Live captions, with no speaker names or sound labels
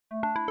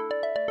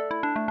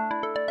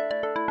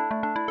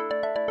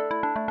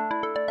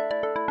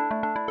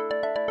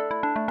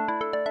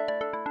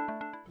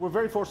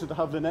very fortunate to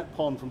have Lynette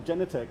from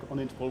Genetec on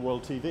Interpol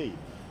World TV.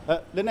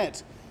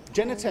 Lynette,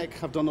 Genetec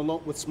have done a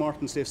lot with smart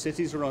and safe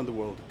cities around the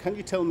world. Can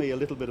you tell me a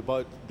little bit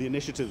about the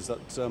initiatives that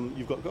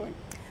you've got going?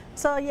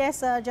 So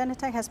yes,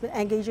 Genetec has been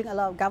engaging a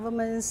lot of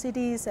governments,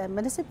 cities and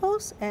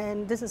municipals,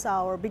 and this is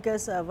our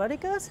biggest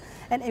verticals.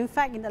 And in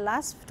fact, in the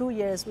last 2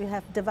 years, we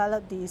have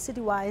developed the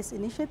city-wide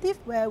initiative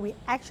where we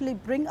actually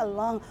bring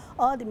along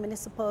all the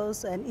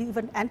municipals and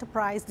even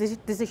enterprise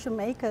decision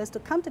makers to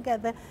come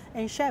together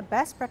and share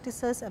best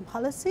practices and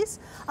policies.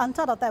 On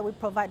top of that, we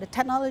provide the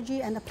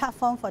technology and the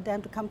platform for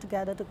them to come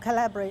together to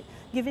collaborate,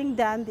 giving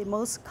them the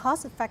most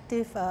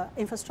cost-effective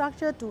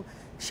infrastructure to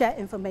share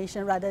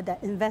information rather than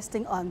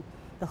investing on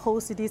the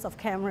whole cities of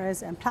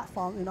cameras and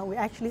platform. We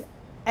actually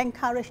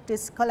encourage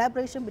this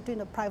collaboration between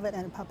the private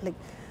and the public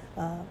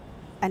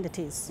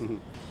entities. Mm-hmm.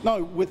 Now,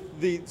 with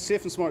the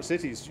safe and smart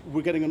cities,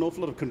 we're getting an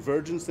awful lot of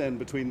convergence then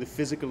between the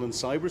physical and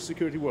cyber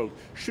security world.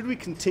 Should we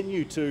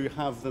continue to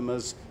have them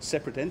as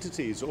separate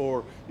entities,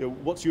 or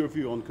what's your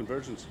view on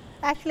convergence?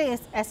 Actually,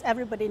 as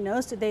everybody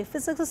knows today,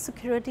 physical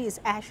security is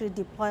actually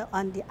deployed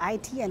on the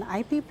IT and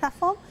IP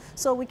platform,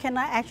 so we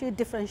cannot actually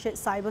differentiate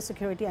cyber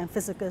security and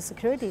physical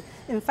security.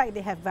 In fact,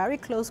 they have very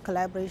close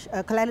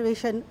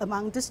collaboration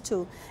among these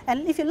two.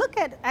 And if you look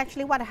at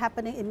actually what is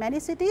happening in many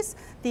cities,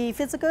 the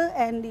physical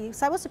and the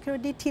cyber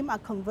security team are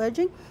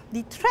converging,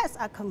 the threats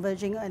are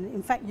converging and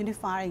in fact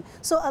unifying.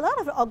 So a lot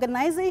of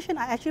organizations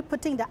are actually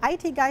putting the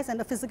IT guys and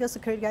the physical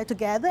security guys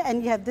together,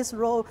 and you have this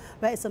role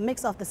where it's a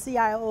mix of the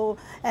CIO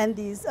and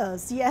the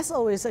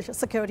CSO is a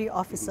security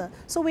officer.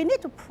 So we need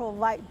to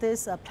provide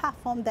this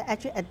platform that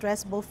actually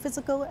address both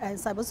physical and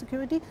cyber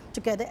security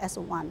together as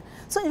one.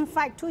 So in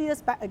fact, 2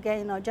 years back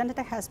again,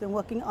 Genetec has been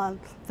working on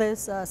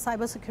this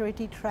cyber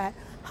security threat,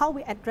 how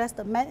we address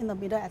the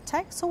man-in-the-middle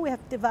attack. So we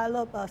have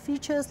developed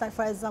features like,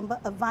 for example,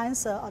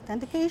 advanced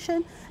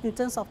authentication in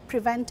terms of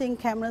preventing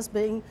cameras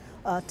being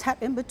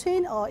tapped in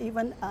between, or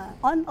even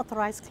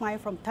unauthorized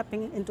client from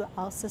tapping into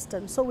our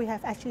system. So we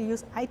have actually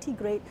used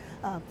IT-grade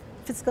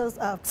physical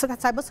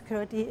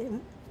cybersecurity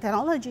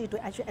technology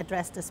to actually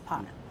address this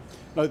part.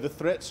 Now the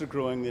threats are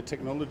growing, the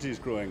technology is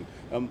growing.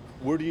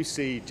 Where do you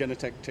see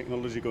Genetec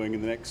technology going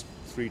in the next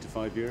 3 to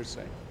 5 years,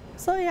 say?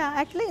 So yeah,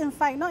 actually, in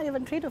fact, not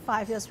even 3 to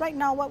 5 years. Right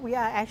now, what we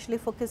are actually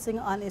focusing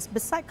on is,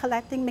 besides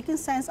collecting, making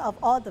sense of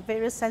all the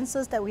various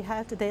sensors that we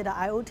have today, the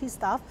IoT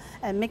stuff,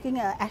 and making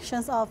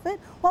actions of it,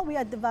 what we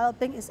are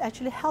developing is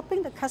actually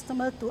helping the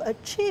customer to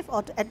achieve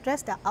or to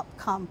address their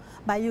outcome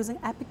by using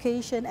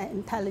application and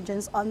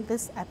intelligence on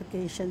this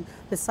application,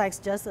 besides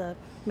just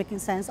making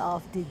sense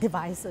of the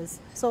devices.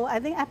 So I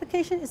think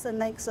application is the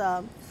next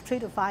 3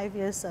 to 5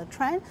 years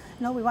trend.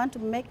 We want to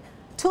make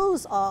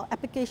tools or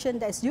application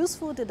that's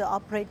useful to the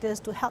operators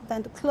to help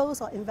them to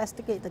close or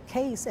investigate the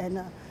case and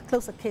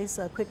close the case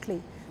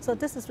quickly. So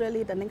this is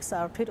really the next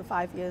 3 to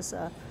 5 years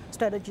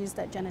strategies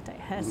that Genetec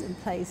has in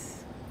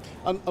place.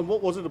 And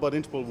what was it about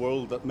Interpol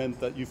World that meant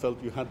that you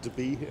felt you had to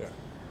be here?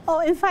 Oh,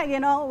 in fact,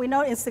 we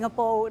know in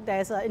Singapore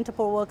there's an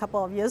Interpol World a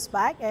couple of years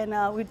back,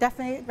 and we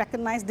definitely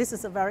recognize this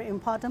is a very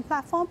important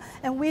platform.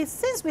 And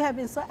since we have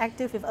been so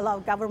active with a lot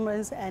of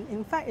governments, and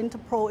in fact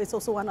Interpol is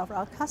also one of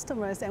our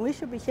customers, and we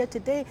should be here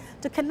today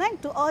to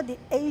connect to all the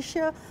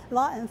Asia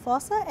law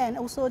enforcement and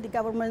also the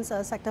government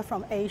sector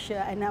from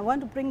Asia. And I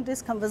want to bring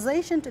this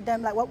conversation to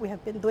them like what we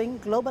have been doing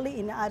globally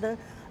in other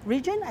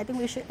region. I think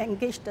we should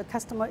engage the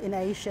customer in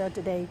Asia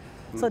today.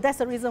 So that's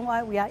the reason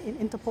why we are in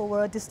Interpol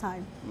World this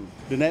time.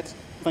 Lynette,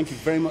 thank you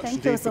very much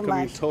indeed for coming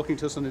and much. talking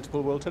to us on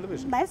Interpol World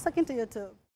Television. Nice talking to you too.